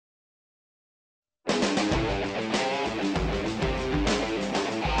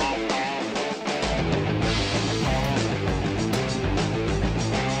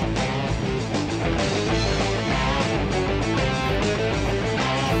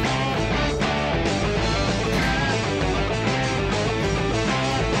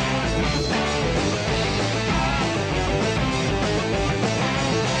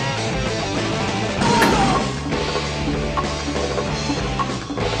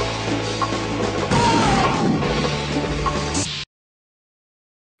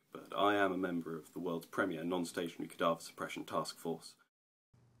member of the world's premier non-stationary cadaver suppression task force.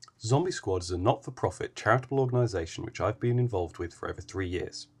 Zombie Squad is a not-for-profit charitable organisation which I've been involved with for over 3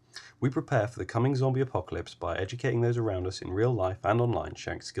 years. We prepare for the coming zombie apocalypse by educating those around us in real life and online,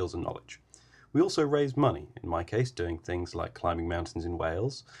 sharing skills and knowledge. We also raise money, in my case doing things like climbing mountains in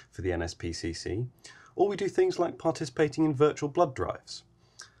Wales for the NSPCC, or we do things like participating in virtual blood drives.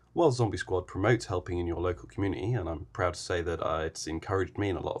 While Zombie Squad promotes helping in your local community, and I'm proud to say that it's encouraged me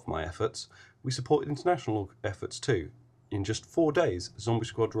in a lot of my efforts, we support international efforts too. In just 4 days, Zombie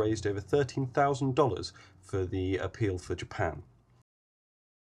Squad raised over $13,000 for the appeal for Japan.